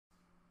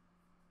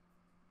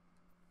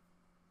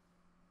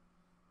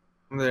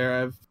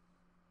There,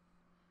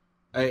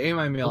 I ate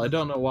my meal. I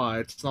don't know why.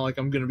 It's not like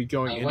I'm gonna be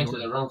going I went to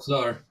anywhere. the wrong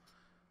floor.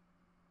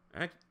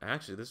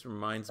 Actually, this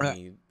reminds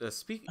me.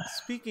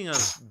 Speaking of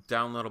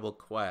downloadable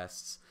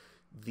quests,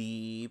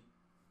 the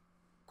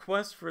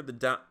quest for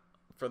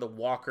the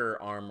walker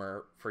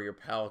armor for your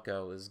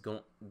Palico is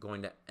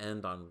going to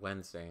end on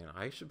Wednesday, and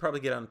I should probably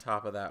get on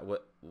top of that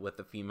with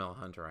the female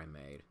hunter I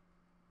made.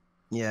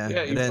 Yeah, Yeah,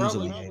 it ends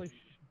on the 8th.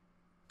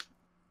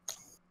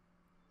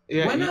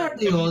 Yeah, When are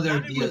the other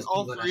deals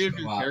all gonna three of show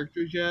your up?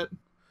 characters yet?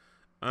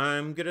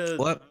 I'm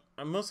What?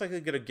 most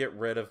likely gonna get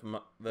rid of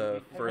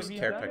the first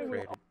character I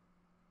created.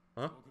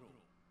 Huh?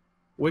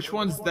 Which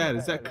one's that?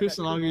 Is that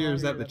Kusanagi or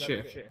is that the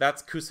chick?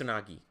 That's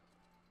Kusanagi.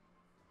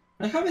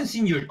 I haven't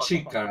seen your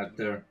chick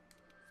character.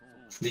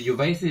 Did you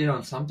base it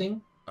on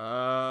something?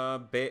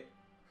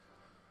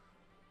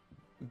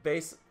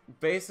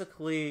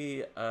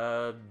 Basically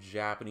a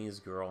Japanese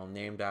girl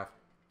named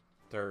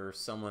after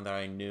someone that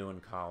I knew in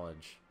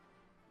college.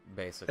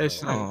 Basically. Hey,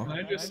 Snake, can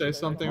I just say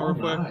something real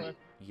quick? My.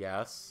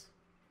 Yes.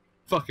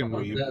 Fucking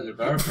What's weeb. that, your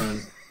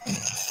girlfriend?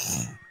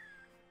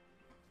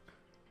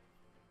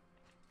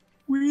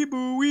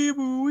 Weeboo,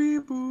 weeboo,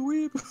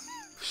 weeboo, weeboo.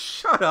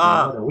 Shut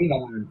up!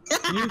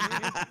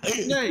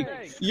 Snake,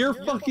 your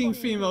fucking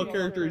female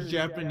character is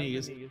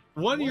Japanese.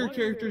 One of your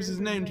characters is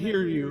named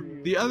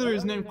Hiryu, the other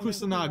is named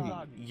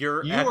Kusanagi.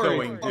 You're You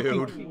echoing, are a fucking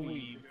dude.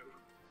 weeb.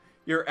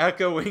 You're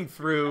echoing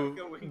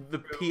through the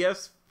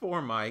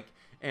PS4 mic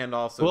and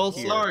also Well,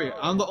 here. sorry,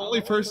 I'm the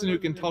only person who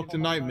can talk to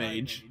Night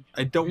Mage.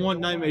 I don't want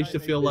Night Mage to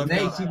feel left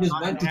Snake, out. he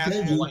just went to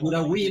tell you with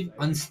a weave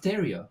on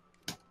stereo.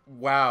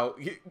 Wow,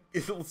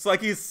 it's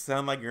like you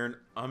sound like you're an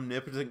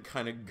omnipotent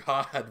kind of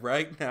god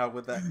right now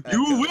with that echo.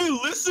 You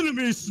will listen to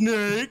me,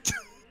 Snake.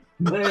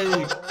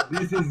 Snake,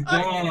 this is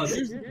God.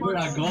 We're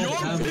a Your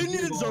God.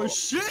 opinions are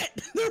shit.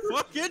 They're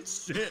fucking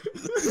shit.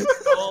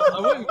 Well,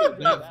 I wouldn't get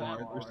that far.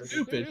 They're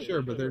stupid,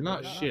 sure, but they're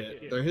not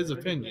shit. They're his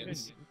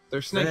opinions.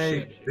 They're Snake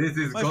shit. Snake, this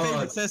is My God.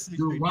 favorite Sesame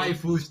Your Street.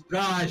 waifu's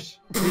trash.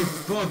 It's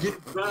fucking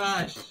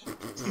trash.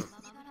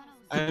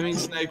 I mean,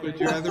 Snake, would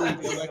you rather we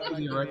go back to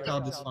the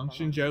erectile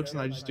dysfunction jokes and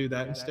I just do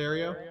that in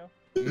stereo?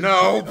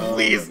 No,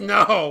 please,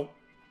 no!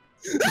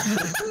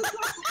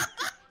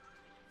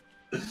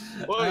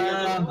 Well,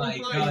 you're my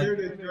not God. here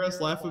to hear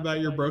us laugh about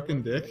your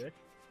broken dick.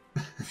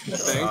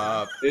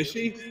 Stop. Is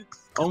she?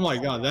 Oh my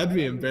god, that'd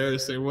be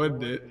embarrassing,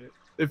 wouldn't it?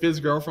 If his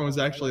girlfriend was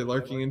actually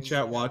lurking in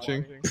chat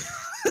watching.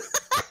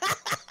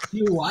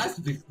 He was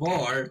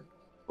before.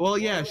 Well,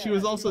 yeah, she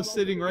was also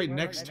sitting right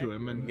next to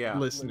him and Yeah.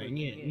 listening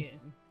in.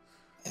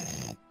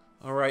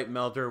 Alright,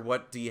 Melder,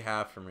 what do you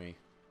have for me?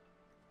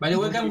 By the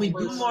way, can we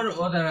do more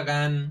other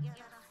than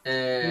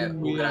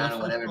Ugran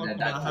or whatever talk that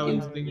about how he's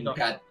fucking thinking about-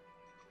 cat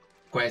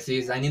quest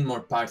is? I need more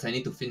parts. I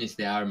need to finish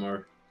the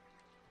armor.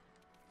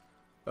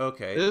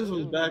 Okay. This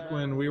was back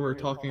when we were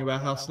talking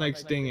about how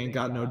Snake's ding ain't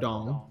got no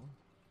dong.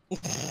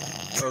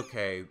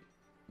 Okay.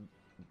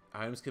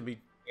 Items can be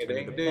It turned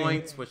ain't into ding.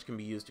 points, which can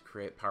be used to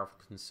create powerful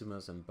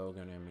consumables and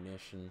bowgun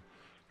ammunition.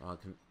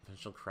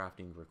 Conventional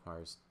crafting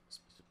requires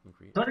specific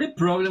ingredients. The only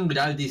problem with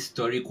all these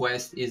story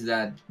quests is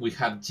that we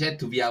have yet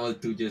to be able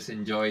to just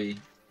enjoy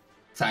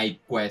side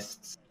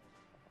quests.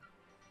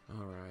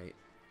 Alright.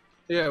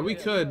 Yeah, we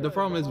could. The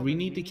problem is we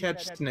need to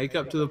catch Snake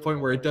up to the point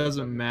where it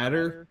doesn't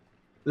matter.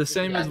 The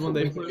same as when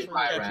they first were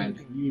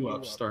catching you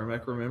up,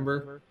 Starmech,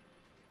 remember?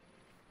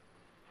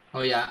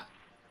 Oh yeah.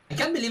 I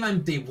can't believe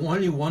I'm the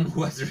only one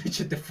who has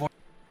reached the 4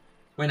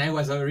 when I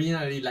was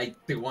originally like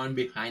the one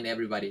behind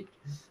everybody.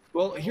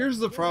 Well, here's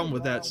the problem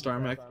with that,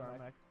 Starmech.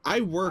 I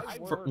work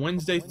for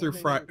Wednesday through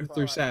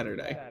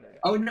Saturday.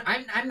 Oh no,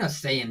 I'm not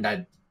saying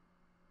that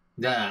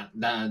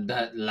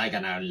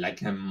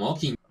like I'm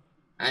mocking.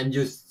 I'm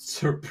just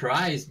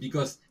surprised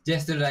because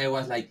yesterday I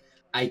was like,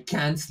 I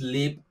can't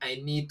sleep. I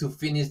need to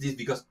finish this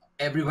because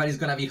everybody's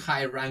gonna be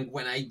high rank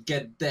when I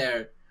get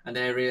there. And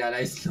then I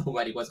realized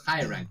nobody was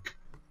high rank.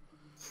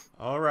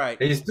 Alright.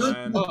 They stood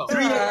I'm 3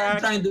 a.m. back.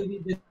 trying to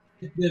be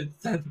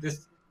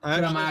this I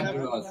actually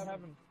Macros.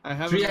 I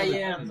have 3 another-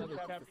 a.m.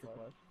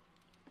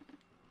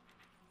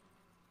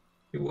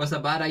 It was a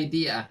bad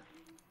idea.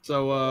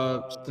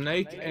 So,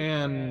 Snake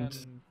and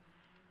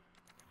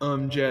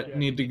Jet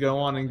need to go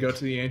on and go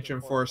to the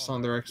Ancient Forest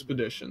on their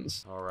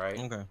expeditions. Alright.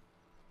 Okay.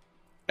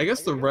 I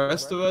guess the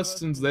rest of us,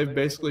 since they've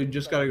basically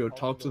just got to go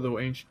talk to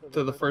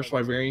the first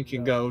Vivarian,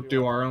 can go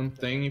do our own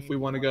thing if we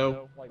want to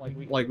go.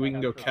 Like, we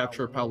can go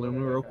capture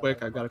Palumu real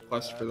quick. I've got a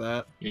quest for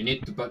that. You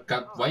need to back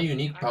up. Why you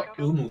need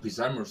Umu? His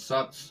armor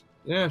sucks.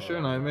 Yeah, sure,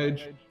 Night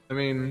Mage. I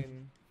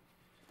mean,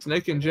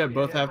 Snake and Jet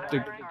both have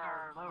to...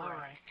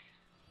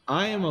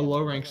 I am a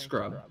low-rank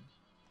scrub.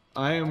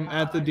 I am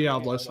at the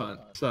Diablo's hunt,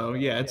 so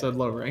yeah, it's a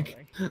low rank.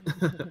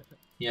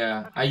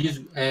 Yeah, I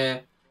just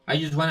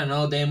want to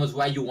know, Deimos,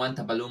 why you want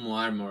a Palumu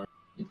armor.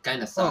 It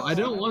kind of sucks. Oh, I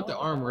don't want the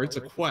armor, it's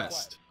a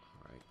quest.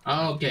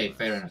 Oh, okay,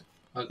 fair enough.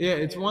 Okay. Yeah,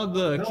 it's one of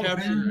the No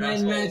capture...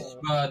 offense, Mitch,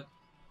 but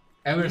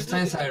ever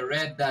since I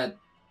read that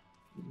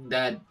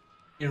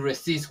it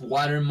resists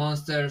water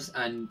monsters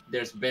and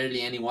there's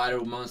barely any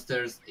water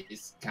monsters,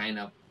 it's kind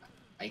of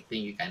I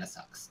think it kind of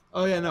sucks.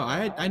 Oh yeah, no,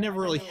 I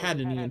never really had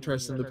any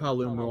interest in the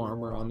Palumu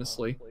armor,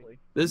 honestly.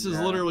 This is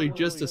literally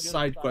just a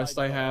side quest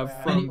I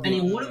have from. And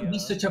it wouldn't be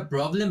such a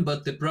problem,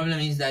 but the problem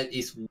is that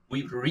it's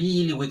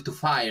really weak to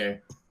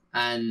fire,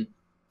 and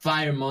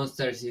fire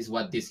monsters is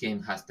what this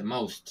game has the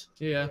most.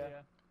 Yeah.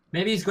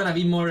 Maybe it's gonna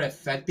be more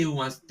effective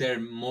once there are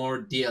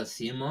more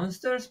DLC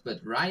monsters, but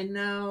right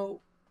now,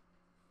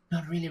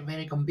 not really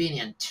very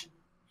convenient.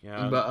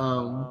 Yeah, But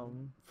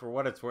for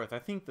what it's worth, I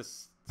think the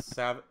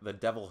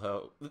Devil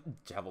Joe,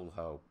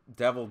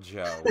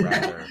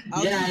 rather.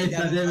 Yeah, it's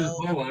a Devil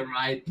Power,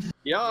 right?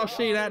 y'all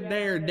see that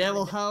there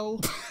devil hoe?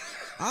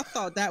 I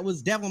thought that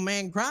was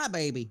Devilman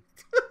Crybaby.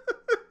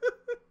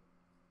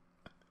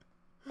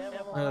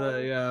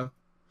 Yeah.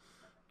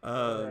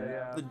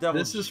 The Devil.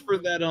 This is for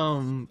that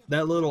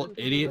little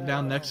idiot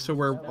down next to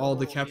where all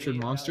the captured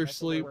monsters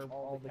sleep.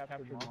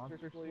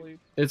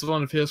 It's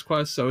one of his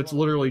quests, so it's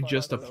literally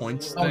just a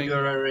points Oh, thing.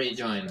 you're already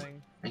joined.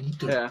 I need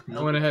to. Yeah,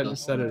 I went ahead and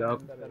set it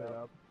up.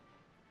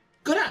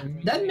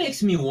 That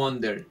makes me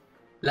wonder.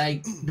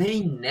 Like,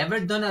 they never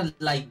done a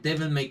like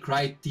Devil May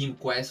Cry team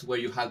quest where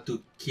you have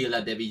to kill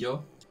a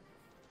Devijo.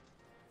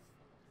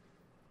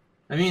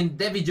 I mean,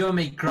 Devijo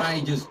May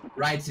Cry just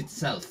writes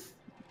itself.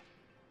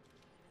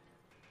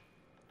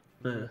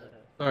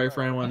 Sorry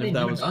for anyone if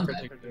that was done that.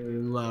 particularly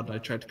loud. I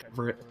tried to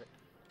cover it.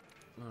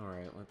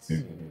 Alright, let's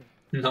see.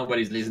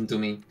 Nobody's listening to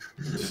me.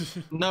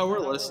 No, we're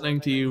listening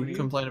to you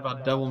complain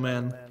about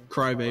Devilman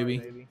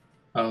Crybaby.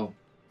 Oh,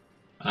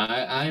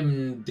 I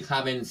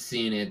haven't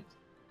seen it.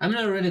 I'm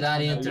not really that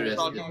We're interested.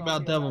 talking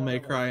about Devil May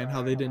Cry and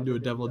how they didn't do a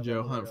Devil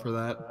Joe hunt for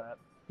that.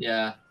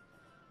 Yeah.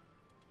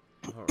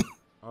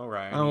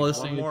 Alright, I'm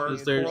listening one more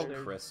because there's-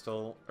 coral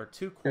crystal, or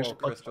 2 There's- coral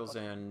crystals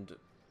and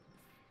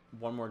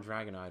 1 more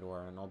dragonite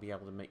ore, and I'll be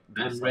able to make.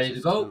 I'm ready to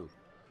go. Too.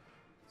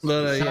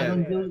 But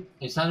yeah.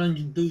 It's not on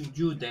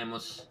you,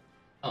 Demos.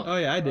 Oh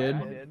yeah, I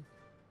did.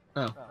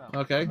 Oh,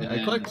 okay. I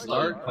Yeah, clicked it's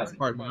start. loaded.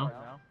 Part now.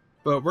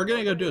 But we're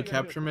gonna go do a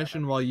capture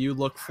mission while you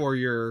look for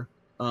your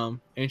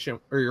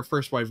ancient or your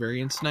first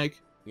Wyverian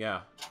snake.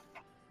 Yeah.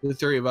 The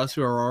 3 of us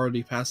who are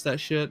already past that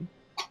shit.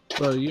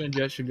 So you and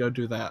Jet should go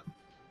do that.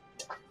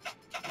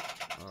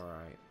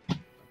 Alright.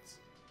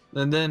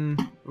 And then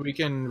we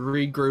can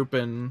regroup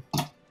and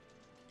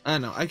I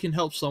don't know, I can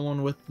help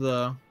someone with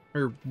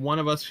or one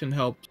of us can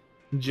help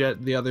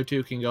Jet, the other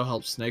 2 can go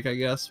help Snake, I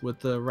guess, with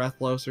the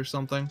Rathlos or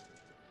something.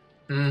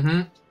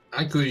 Mm-hmm.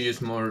 I could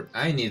use more.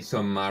 I need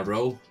some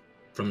marrow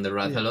from the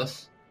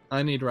Rathalos.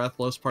 I need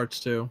Rathlos parts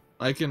too.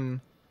 I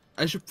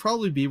should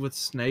probably be with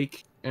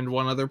Snake and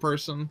one other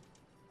person.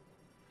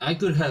 I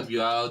could help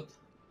you out.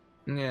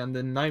 Yeah, and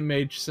then Night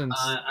Mage since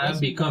I'm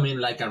becoming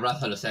like a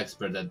Rathalos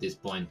expert at this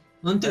point.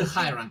 Until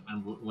high rank,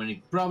 when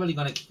it's probably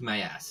gonna kick my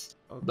ass.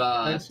 I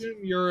But assume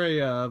you're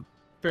a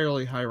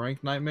fairly high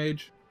rank Night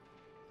Mage.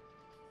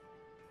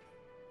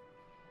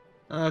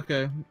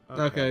 Okay,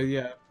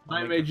 yeah. I'll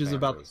Night make Mage the is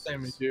about the Vambraces.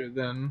 same as you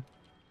then.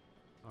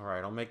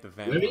 Alright, I'll make the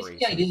where is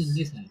he? I didn't Vambraces.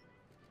 listen.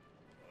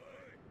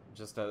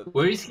 Just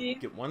Where is he?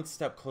 get one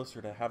step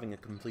closer to having a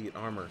complete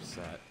armor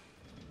set.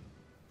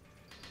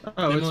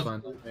 Oh, it's Demos,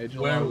 fine. Night Mage.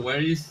 Where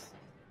is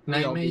We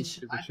Night all do Mage?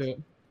 stupid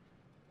shit.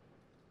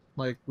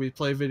 Like, we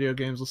play video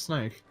games with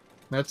Snake.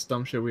 That's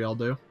dumb shit we all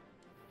do.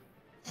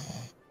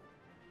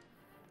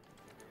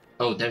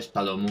 Oh, there's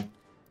Palomo.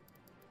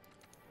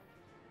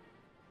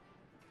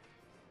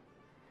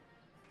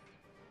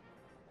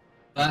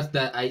 But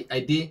that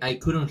I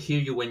couldn't hear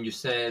you when you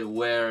said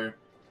where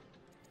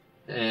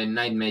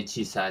Night Mage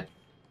is at.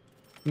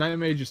 Night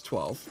Mage is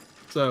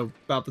 12, so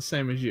about the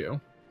same as you.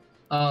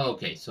 Oh,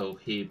 okay, so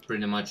he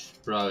pretty much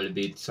probably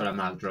beat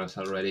Salamandros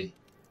already.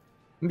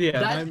 Yeah,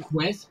 That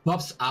quest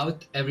pops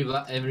out every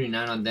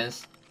now and then,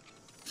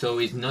 so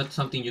it's not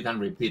something you can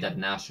repeat at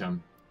Nasham.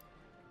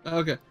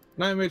 Okay,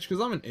 Night Mage,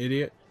 because I'm an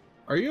idiot.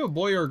 Are you a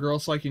boy or a girl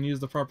so I can use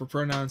the proper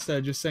pronoun instead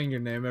of just saying your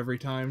name every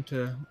time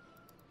to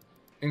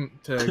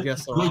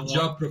guess the wrong Good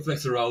job,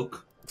 Professor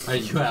Oak. Are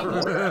you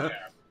a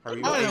Are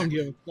you one? I a- don't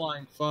give a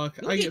flying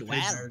fuck. I get paid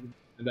Wow. more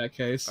in that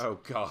case. Oh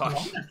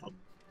gosh.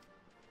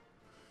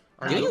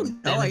 Are Do you, you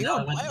know? Are you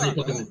I a went boy to or a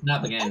play Pokemon girl?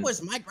 Snap What again.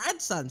 was my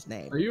grandson's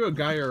name? Are you a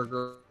guy or a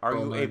girl? Are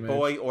you a Night Mage?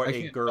 boy or I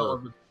a can't girl?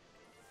 tell if-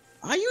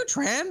 Are you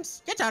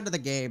trans? Get out of the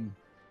game.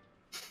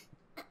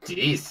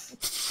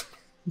 Jeez.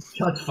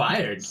 Shot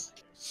fired.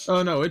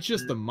 Oh no, it's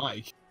just the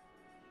mic.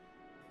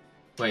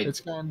 Wait,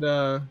 It's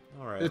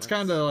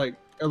kinda like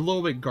a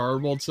little bit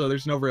garbled, so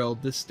there's no real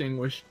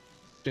distinguishing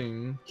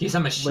he's a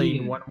lane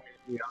machine. one way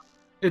or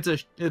the other.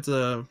 It's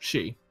a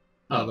she,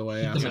 by the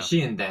way. he's a Yeah.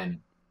 machine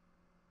then.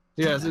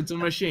 Yes, it's a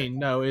machine.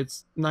 No,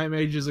 it's Night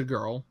Mage is a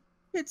girl.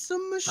 It's a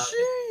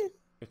machine.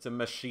 It's a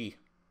machi.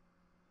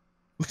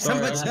 It's a Sorry,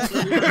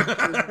 machine.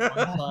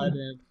 one side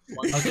and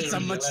one Okay, It's a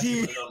Ricky,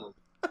 machine. let's go.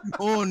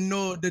 Oh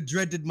no, the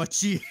dreaded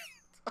machine.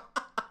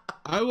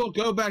 I will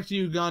go back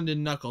to Ugandan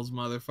Knuckles,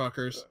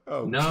 motherfuckers.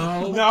 Oh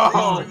No. no!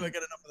 Oh, we get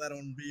enough of that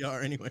on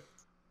VR anyway.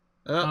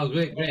 Oh,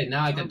 great.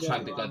 Now I can I'm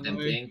track going the the wrong goddamn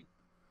way. thing.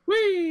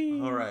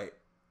 Whee! All right,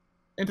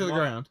 Into the Come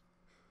on. ground.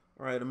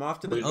 all right. I'm off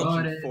to the We got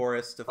ancient it.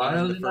 forest to Follow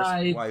find the the first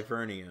light.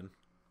 Wyvernian.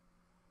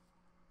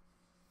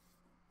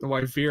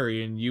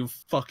 Wyverian, you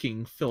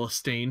fucking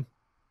Philistine.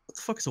 What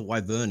the fuck is a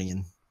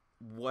Wyvernian?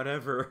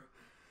 Whatever.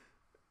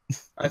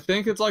 I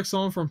think it's like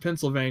someone from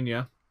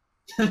Pennsylvania.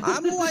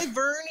 I'm a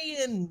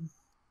Wyvernian.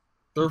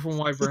 They're from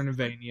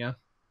Wyvernivania.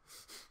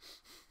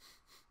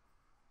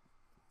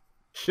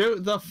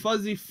 Shoot the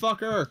fuzzy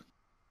fucker!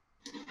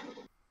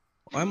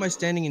 Why am I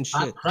standing in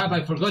Ah, shit? crap,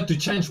 I forgot to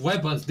change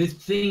weapons. This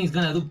thing is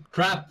gonna do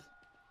crap.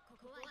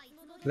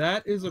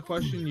 That is a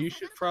question you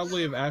should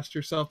probably have asked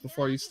yourself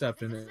before you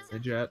stepped in it,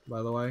 Jet,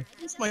 by the way.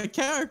 It's my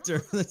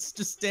character that's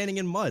just standing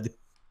in mud.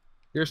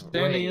 You're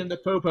standing in the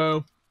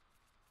popo.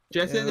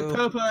 Just in the Ew.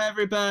 popo,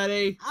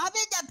 everybody! I'm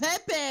in the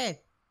Pepe.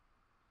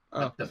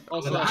 Oh, What the fuck?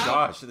 also, Oh my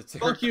gosh, it's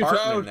Eric Fuck you,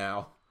 Cartman Toad.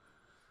 now.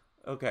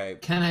 Okay,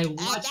 Can I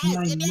watch guys,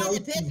 my give me the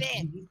notes?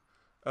 Pepe.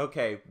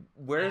 okay.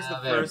 Where's the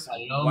There, first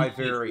Paloma is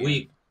Wyverian?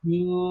 weak.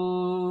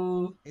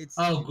 You... It's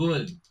Oh,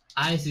 good.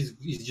 Ice is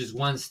just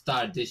 1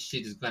 star. This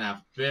shit is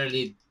gonna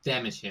barely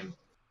damage him.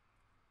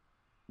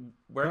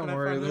 Where Don't can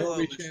worry, I find there the, will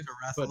be Mr. chance to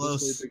put to Rathalos.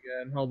 sleep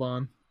again. Hold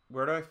on.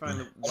 where do I find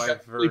the Okay,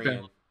 sleep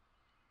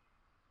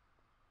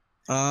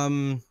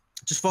Wyverian?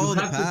 just follow You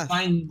the have to path.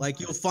 find- Like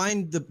you'll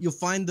find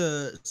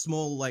the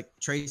small like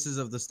traces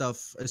of the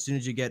stuff as soon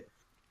as you get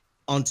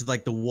onto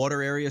like the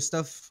water area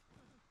stuff.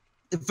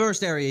 The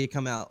first area you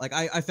come out. Like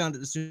I found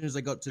it as soon as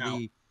I got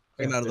to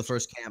came out of the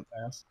first camp.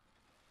 Pass.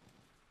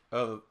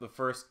 Oh, the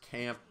first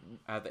camp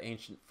at the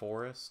ancient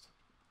forest.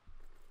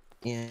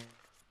 Yeah.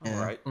 All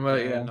right. Well,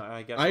 then yeah.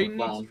 I guess I we'll need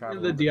fast to travel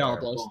do the over there.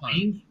 Diablo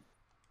sign.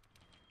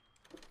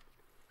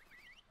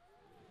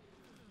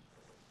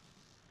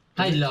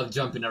 I love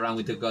jumping around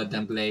with the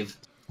goddamn glaive.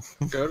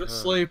 Go to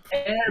sleep.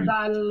 Air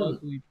battle!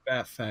 Ugly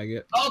bat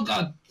faggot. Oh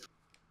god!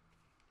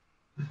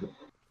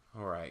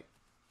 All right.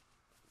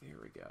 Here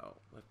we go.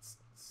 Let's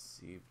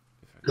see if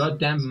I can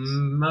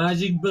Goddamn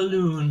magic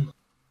balloon.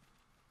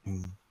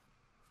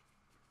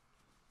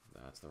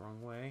 That's the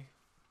wrong way.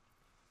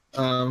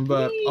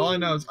 But all I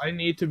know is I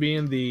need to be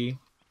in the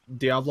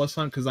Diablo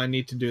hunt because I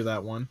need to do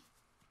that one.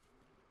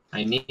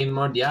 I need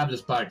more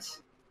Diablo's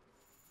parts.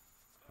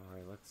 All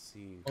right. Let's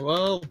see.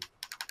 Well,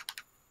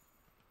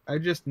 I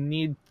just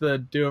need to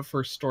do it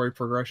for story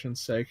progression's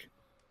sake.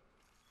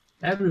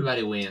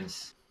 Everybody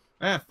wins.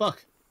 Ah,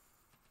 fuck.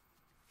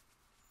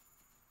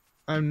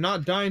 I'm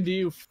not dying to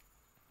you.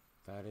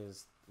 That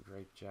is the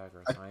Great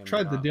Jaguar. I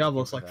tried the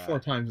Diablos like 4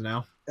 times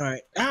now. All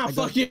right. Ah, I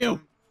fuck got-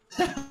 you!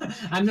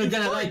 I'm not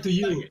gonna lie to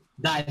you.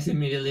 Dies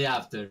immediately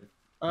after.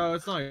 Oh,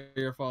 it's not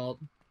your fault.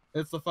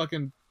 It's the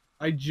fucking...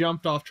 I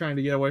jumped off trying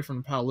to get away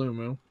from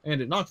Palumu,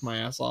 and it knocked my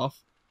ass off.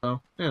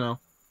 So, you know.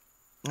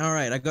 All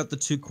right. I got the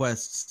 2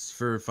 quests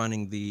for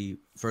finding the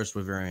first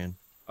Wyverian.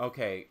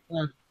 Okay.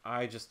 Yeah.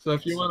 I just. So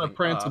if you want to something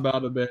prance up.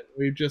 about a bit,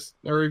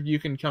 or you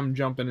can come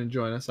jump in and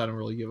join us. I don't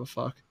really give a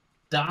fuck.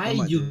 Die,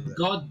 might you do that.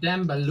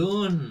 goddamn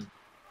balloon!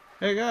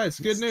 Hey guys,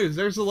 good news.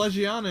 There's a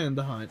Legiana in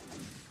the hunt.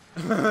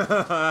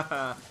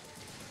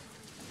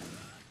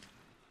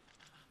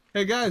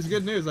 Hey guys,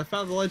 good news. I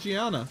found the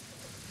Legiana.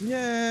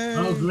 Yay!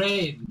 Oh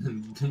great!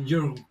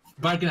 You're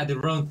barking at the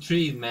wrong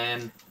tree,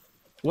 man.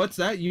 What's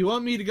that? You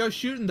want me to go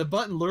shoot in the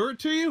butt and lure it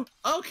to you?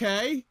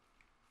 Okay.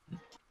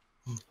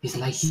 It's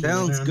like he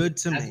Sounds learned good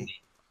to that- me.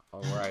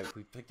 All right.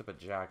 We picked up a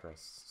Jaguar.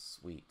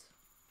 Sweet.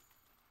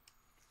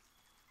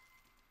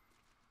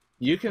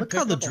 You can Look pick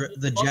how the up a whole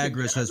the fucking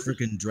Jagras has Jagras.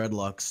 freaking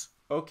dreadlocks.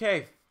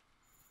 Okay.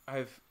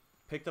 I've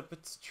picked up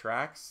its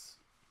tracks.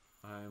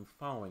 I'm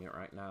following it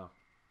right now.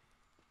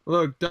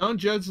 Look, don't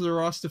judge the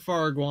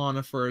Rastafari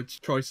iguana for its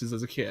choices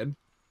as a kid.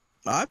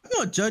 I'm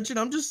not judging.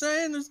 I'm just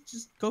saying, it's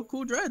just go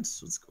cool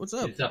dreads. What's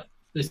up?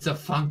 It's a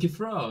funky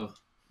frog.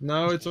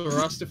 No, it's a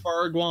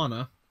Rastafari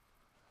iguana.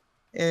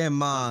 Hey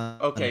man.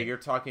 Okay, you're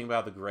talking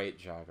about the Great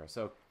Jaguar.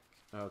 So,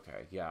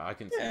 okay, yeah, I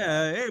can see that.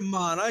 Yeah, hey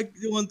man. I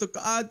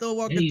don't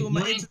walk Hey, into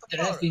my more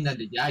interesting than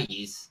the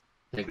Jaggies.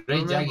 The Great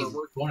Remember, Jag is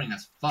we're- boring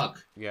as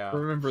fuck. Yeah.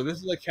 Remember, this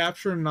is a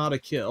capture, not a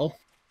kill.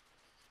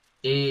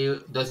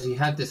 Does he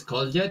have the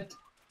skull yet?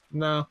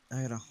 No, I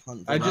had a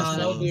hunt. I just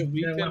know no, that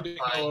we no, can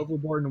fine. go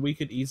overboard and we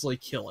could easily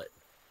kill it.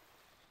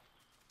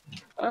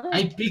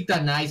 I picked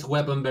a nice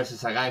weapon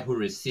versus a guy who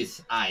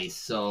resists ice,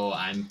 so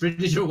I'm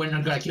pretty sure we're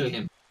not gonna kill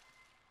him.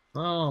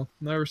 Oh,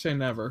 never say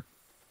never.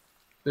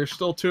 There's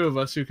still 2 of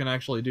us who can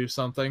actually do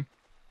something.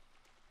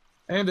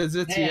 And a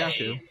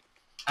Zitsuyaku. Hey.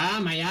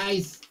 Ah, my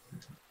eyes!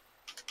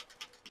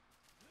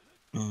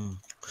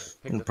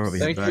 Picked up Probably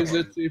Thank you, back.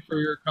 Zitsu, for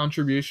your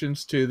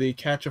contributions to the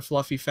Catch a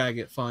Fluffy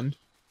Faggot Fund.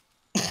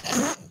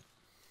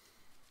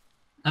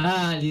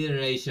 Ah,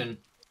 alliteration.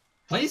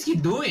 What is he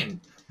doing?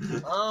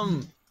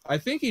 I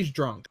think he's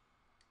drunk.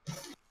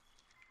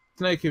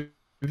 Snake,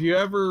 have you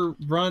ever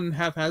run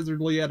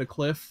haphazardly at a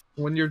cliff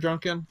when you're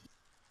drunken?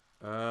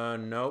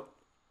 Nope.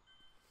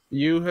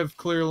 You have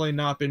clearly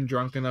not been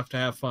drunk enough to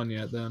have fun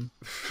yet, then.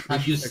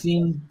 Have you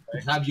seen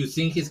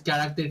his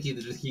character?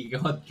 He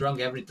got drunk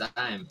every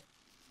time.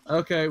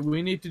 Okay,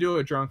 we need to do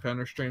a drunk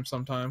hunter stream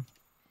sometime.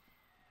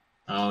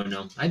 Oh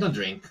no, I don't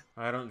drink.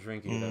 I don't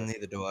drink either.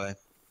 Neither do I.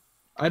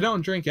 I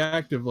don't drink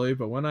actively,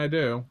 but when I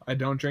do, I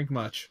don't drink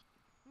much.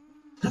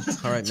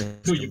 All right,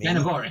 Dude, Mr. you're kind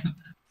of Mean. boring.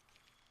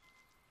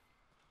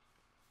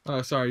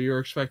 Oh, sorry, you were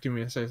expecting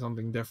me to say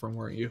something different,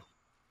 weren't you?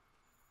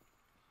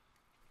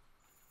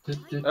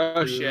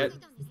 Oh shit.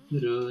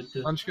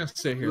 I'm just gonna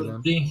sit here then.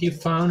 Good thing he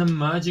found a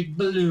magic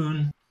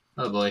balloon.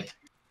 Oh boy.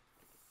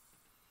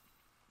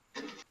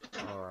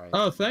 Alright.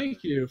 Oh,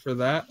 thank you for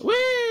that.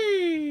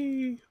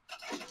 Whee!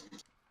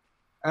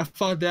 I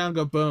fall down,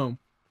 go boom.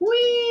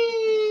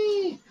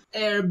 Whee!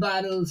 Air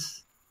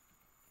battles.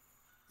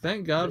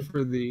 Thank God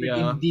for the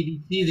Freaking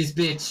DVC this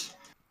bitch.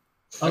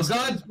 Oh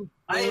god!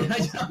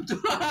 I jumped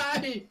too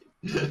high!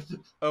 Okay.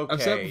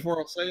 I've said it before,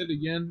 I'll say it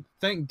again.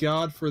 Thank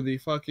God for the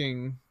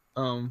fucking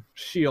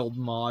shield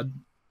mod.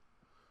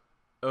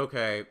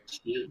 Okay.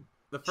 Chill.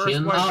 The first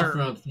Chill out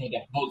Wyverian, from the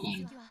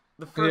Pokemon.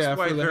 the first Yeah,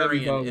 for the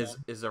heavy Wyverian bowgun.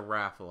 is a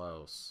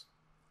Rathalos.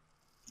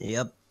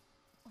 Yep.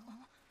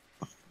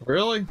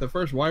 Really? The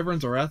first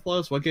Wyvern's a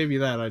Rathalos? What gave you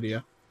that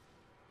idea?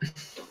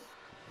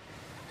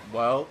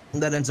 Well,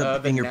 That ends up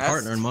the being your nest-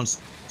 partner in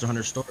Monster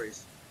Hunter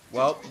Stories.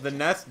 Well, the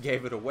nest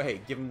gave it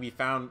away, given we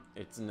found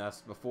its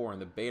nest before in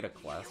the beta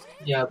quest.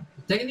 Yeah,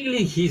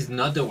 technically he's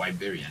not the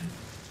Wyverian.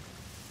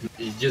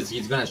 It's just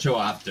he's gonna show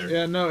after.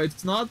 Yeah, no,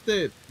 it's not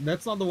that.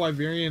 That's not the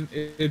Wyverian.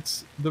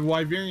 It's the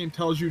Wyverian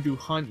tells you to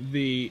hunt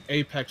the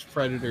apex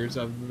predators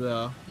of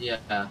the Yeah.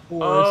 forest.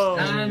 Oh,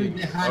 And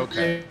the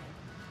okay.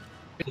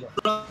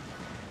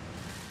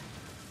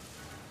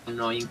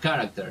 Annoying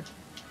character.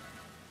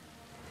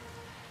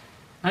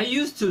 I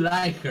used to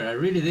like her, I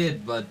really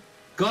did, but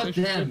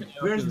goddamn,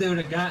 first the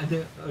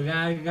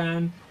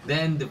Uragan,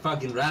 then the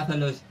fucking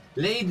Rathalos.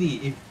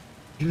 Lady, if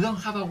you don't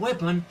have a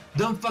weapon,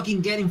 don't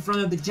fucking get in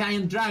front of the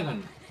giant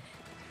dragon.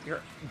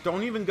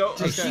 Don't even go.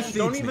 She feeds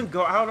Don't me. even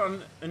go out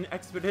on an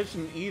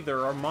expedition either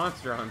or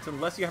monster hunts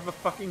unless you have a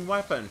fucking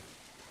weapon.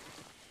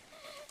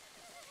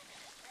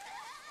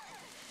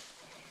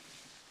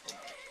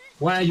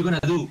 What are you gonna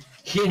do?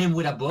 Hit him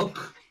with a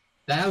book?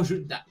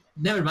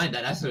 Never mind,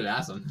 that's actually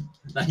awesome.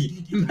 Like,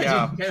 imagine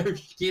Yeah. her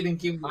hitting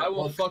him with I a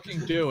will book.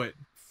 fucking do it.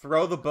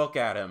 Throw the book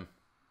at him.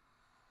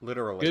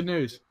 Literally. Good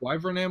news.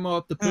 Wyvern ammo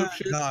up the poop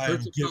shit.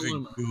 hurts its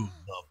own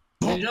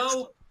limit. You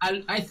know,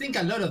 I think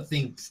a lot of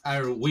things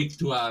are weak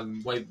to a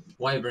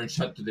wyvern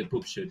shot to the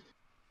poop shoot.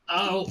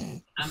 Oh,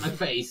 and my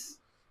face.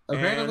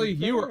 Apparently, And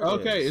you were there it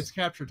okay. is. It's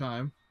capture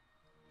time.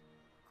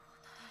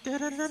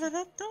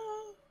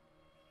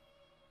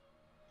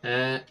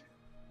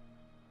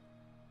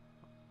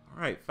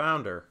 Alright,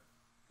 found her.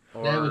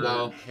 Or There we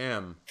go.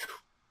 him.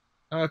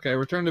 Okay,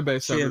 return to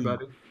base, Jim.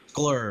 everybody.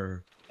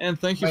 Glur. And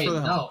thank you Wait, for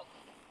the help.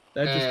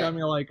 no. That just got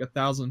me like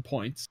 1,000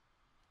 points.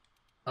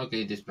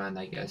 Okay, disband,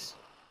 I guess.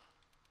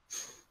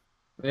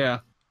 Yeah.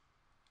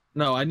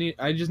 No,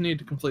 I just need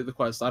to complete the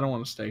quest. I don't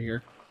want to stay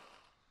here.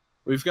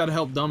 We've got to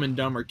help Dumb and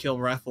Dumber kill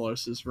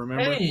Rathaloses,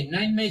 remember? Hey,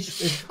 Nine Mage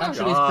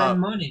actually up. spend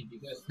money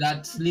because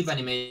that sleep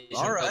animation.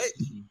 All right.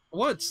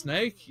 What,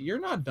 Snake? You're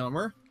not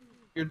dumber.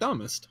 You're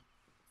dumbest.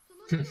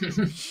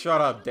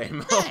 Shut up,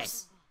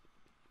 Deimos.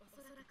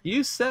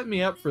 You set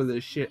me up for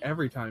this shit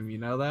every time, you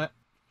know that?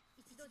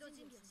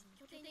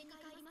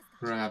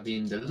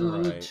 Grabbing the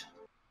loot. Alright.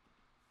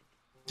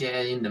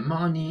 Getting the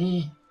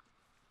money.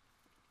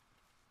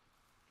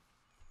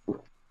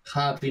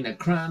 Having a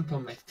cramp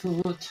on my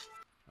foot.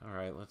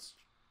 Alright, let's...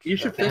 You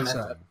should check fix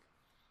that that. thing.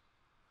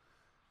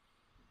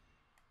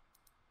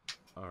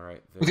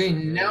 Alright. Okay,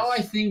 now I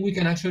think we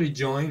can actually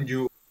join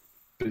you.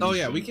 Oh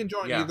yeah, we can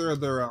join Yeah. either of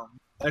their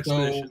So,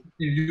 expeditions.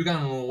 if you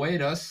can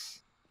wait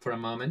us for a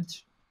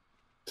moment.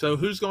 So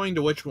who's going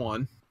to which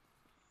one?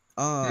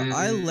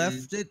 I Mm.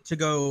 left it to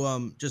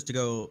go, just to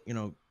go,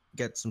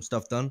 get some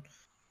stuff done.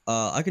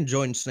 I can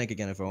join Snake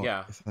again if I want.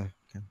 Yeah. If I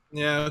can.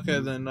 Yeah, okay,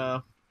 then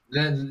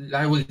Then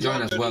I will join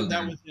I'll as go well do that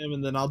then. with him,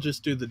 and then I'll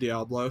just do the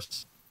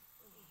Diablos.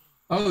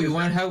 Oh, you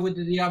want help with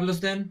the Diablos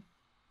then?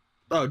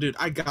 Oh, dude,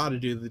 I gotta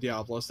do the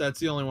Diablos.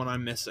 That's the only one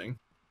I'm missing.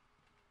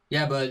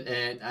 Yeah, but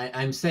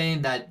I'm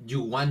saying that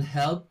you want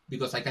help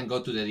because I can go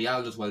to the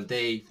Diablos while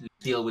they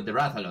deal with the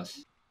Rathalos.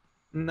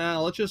 Nah,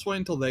 let's just wait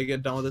until they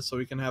get done with it so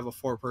we can have a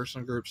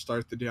 4-person group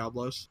start the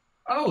Diablos.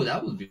 Oh,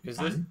 that would be Is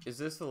fun.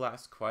 this the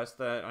last quest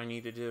that I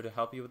need to do to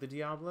help you with the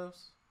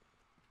Diablos?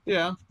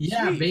 Yeah.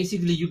 Yeah, Sweet.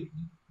 basically you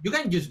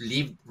can just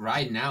leave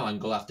right now and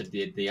go after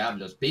the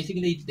Diablos.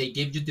 Basically, they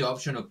give you the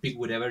option of pick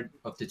whatever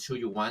of the two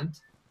you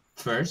want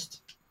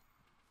first.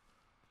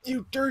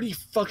 You dirty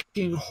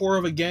fucking whore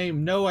of a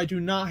game. No, I do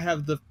not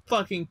have the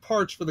fucking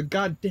parts for the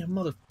goddamn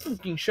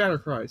motherfucking Shadow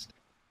Christ.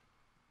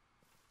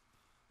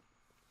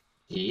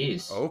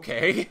 Jeez.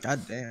 Okay.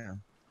 God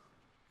damn.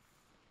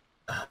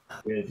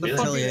 Weird The feeling.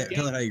 Tell fucking you,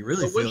 tell it how you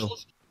really The wish feel.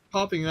 list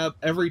popping up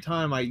every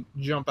time I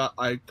jump out.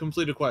 I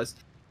complete a quest.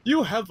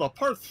 You have the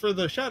parts for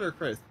the Shadow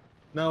Christ.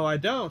 No, I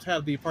don't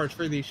have the parts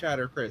for the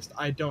Shadow Christ.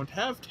 I don't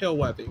have tail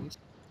webbings.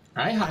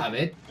 I have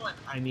it.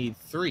 I need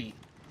 3.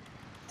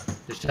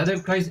 The Shadow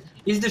Christ.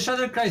 Is the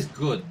Shadow Christ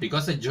good?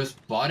 Because I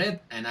just bought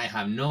it and I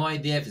have no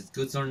idea if it's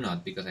good or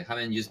not because I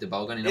haven't used the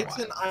bowgun in a It's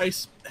while. an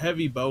ice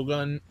heavy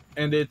bowgun,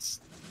 and it's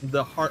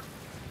the heart,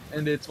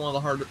 and it's one of the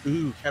harder.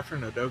 Ooh,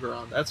 capturing a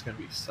Dogeron. That's gonna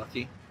be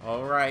sucky.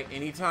 Alright,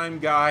 anytime,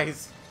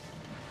 guys.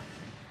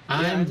 Yeah,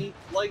 I I'm, need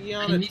Legion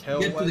I and need to tail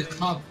get to the webbing.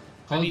 top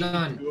Hold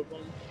on. 2 of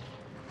them.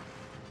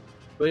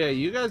 But yeah,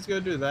 you guys go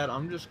do that.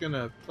 I'm just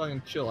gonna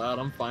fucking chill out.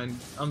 I'm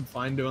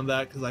fine doing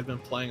that because I've been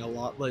playing a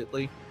lot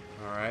lately.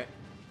 All right.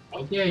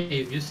 Okay,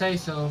 if you say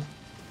so.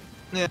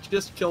 Yeah,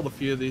 just killed a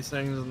few of these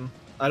things, and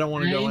I don't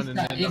want to go in and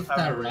end It's up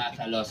the having...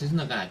 Rathalos. It's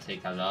not gonna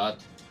take a lot.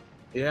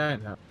 Yeah, I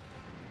know.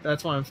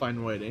 That's why I'm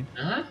fine waiting.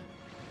 Huh?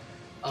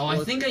 Oh,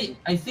 So I think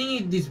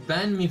it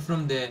disbanded me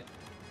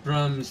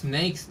from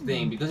Snake's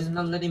thing because it's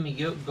not letting me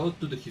go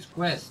to his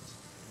quest.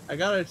 I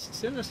got a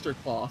Sinister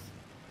Cloth.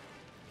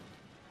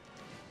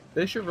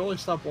 They should really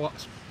stop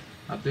watching.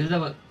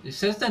 It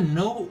says that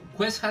no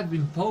quest had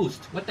been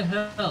posted. What the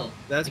hell?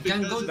 That's I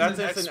can't because go. That's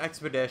it's an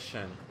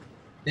expedition.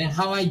 Then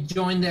how I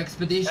joined the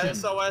expedition?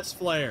 SOS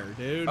Flare,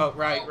 dude. Oh,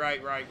 right.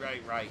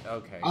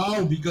 Okay.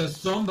 Oh, because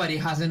somebody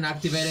hasn't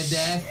activated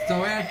the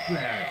SOS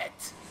flare.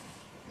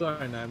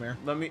 Sorry, Nightmare.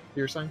 Let me.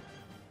 You're saying?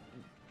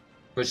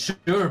 For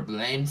sure,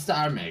 blame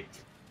Starmake.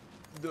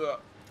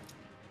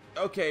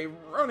 Okay,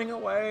 running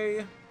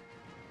away.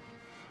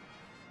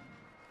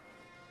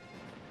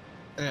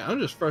 Yeah, I'm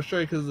just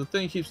frustrated because the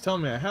thing keeps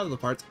telling me I have the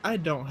parts. I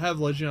don't have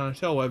Legion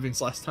Tail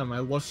Webbings last time I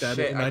looked at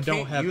it, and I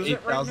don't have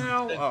 8,000. Right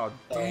now? Oh,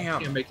 damn. I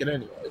can't make it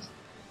anyways.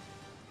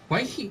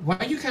 Why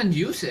you can't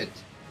use it?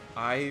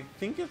 I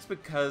think it's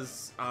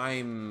because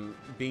I'm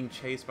being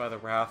chased by the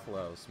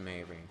Rathalos,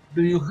 maybe.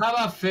 Do you have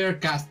a fair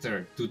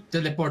caster to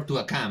teleport to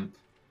a camp?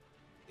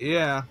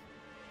 Yeah,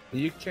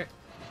 you can't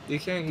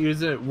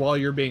use it while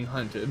you're being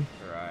hunted.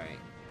 Right.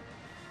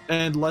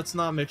 And let's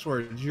not mix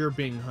words. You're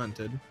being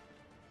hunted.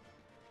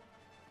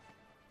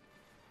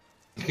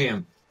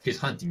 Him. He's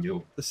hunting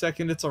you. The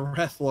second it's a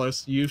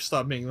Rathalos, you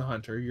stop being the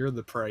hunter. You're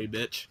the prey,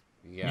 bitch.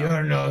 Yeah.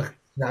 You're not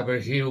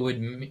traveling here with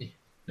me.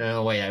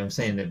 No, wait, I'm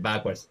saying it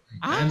backwards.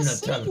 I'm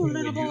not traveling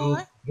with you.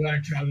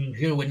 You're traveling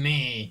here with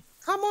me.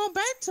 Come on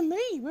back to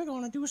me. We're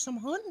gonna do some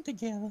hunting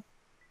together.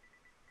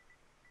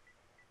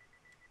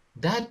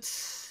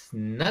 That's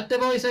not the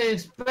voice I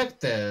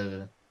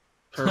expected.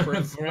 For a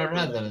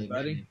Rathalos,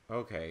 buddy.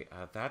 Okay,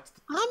 that's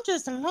I'm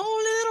just a lonely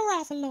little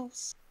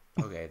Rathalos.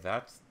 okay.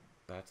 That's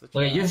the.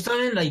 Wait, you're chat.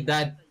 sounding like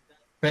that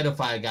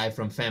pedophile guy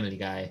from Family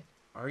Guy.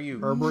 Are you?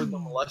 Herbert the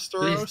Please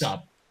Molesteros?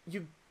 stop.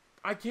 You.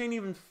 I can't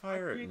even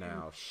fire it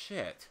now.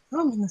 Shit.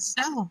 I'm in the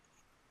cell.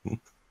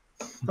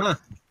 Huh.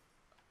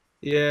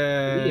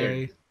 Yay.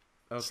 Weird.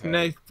 Okay.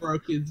 Snake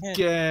broke his Yeah.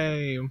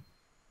 game.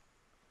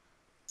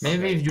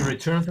 Maybe if you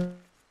return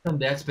from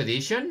the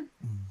expedition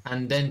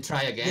and then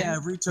try again. Yeah,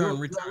 return.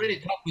 You already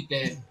talked with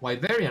the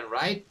Wyverian,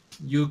 right?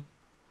 You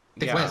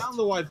the Yeah. I quest. found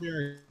the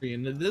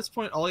Wyverian. At this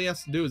point, all he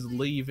has to do is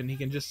leave, and he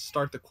can just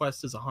start the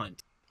quest as a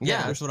hunt.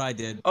 Yeah, that's what I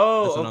did. That's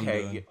Oh, what I'm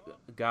okay.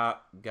 doing.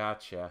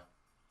 Gotcha.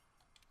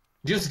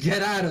 Just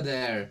get out of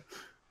there.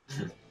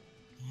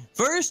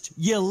 First,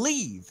 you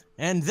leave,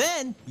 and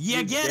then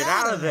you get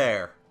out of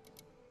there.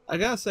 I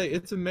gotta say,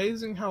 it's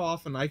amazing how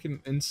often I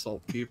can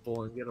insult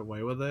people and get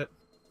away with it.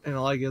 And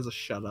all I get is a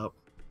shut up.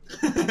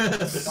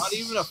 Not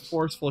even a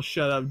forceful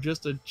shut up,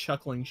 just a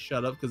chuckling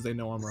shut up because they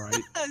know I'm right.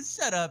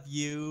 Shut up,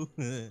 you.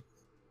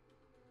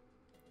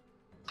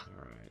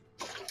 Alright.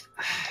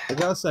 I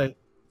gotta say,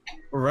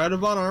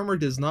 Radobon armor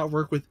does not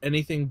work with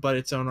anything but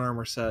its own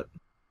armor set.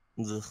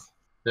 Ugh.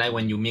 Like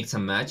when you mix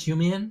and match, you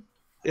mean?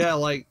 Yeah,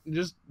 like,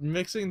 just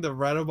mixing the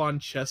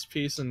Radobon chest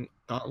piece and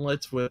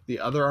gauntlets with the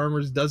other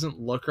armors doesn't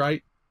look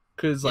right.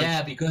 Cause, like,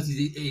 Yeah, because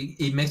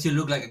it makes you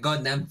look like a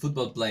goddamn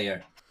football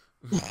player.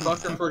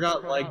 fucker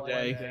forgot leg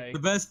day. The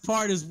best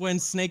part is when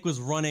Snake was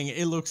running,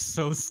 it looks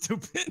so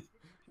stupid.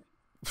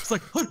 It's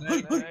like,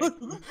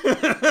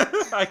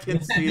 I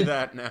can see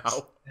that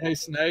now. Hey,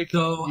 Snake.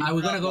 So, you are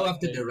we gonna forgot go leg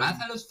after day. the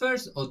Rathalos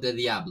first or the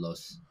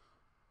Diablos?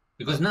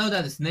 Because now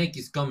that the Snake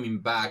is coming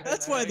back,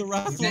 that's why the you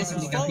Rathian definitely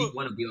was can following. pick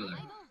one or the other.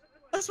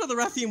 That's why the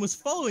Rathian was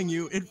following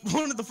you. It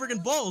wanted the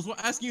friggin' balls,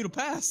 asking you to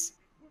pass.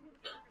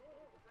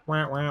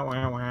 Wah, wah,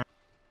 wah, wah.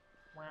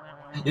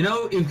 You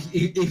know,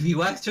 if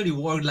you actually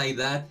work like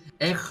that,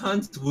 egg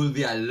hunts will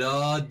be a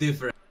lot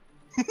different.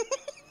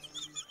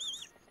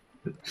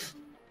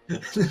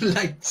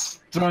 Like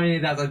throwing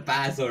it as a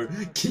pass or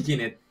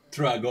kicking it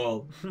through a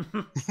goal.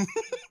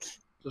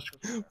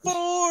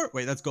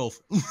 Wait, that's golf.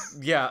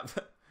 Yeah.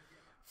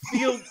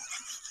 Field.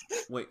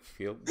 Wait,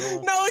 field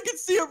goal? Now I can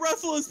see a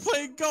Rathalos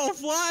playing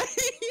golf. Why?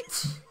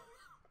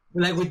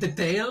 Like with the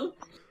tail?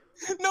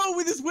 No,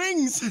 with his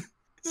wings.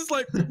 Just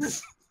like.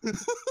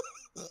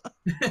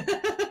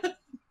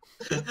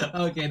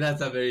 Okay,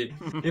 that's a very...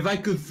 If I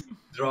could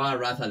draw a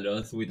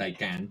Rathalos, which I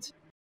can't.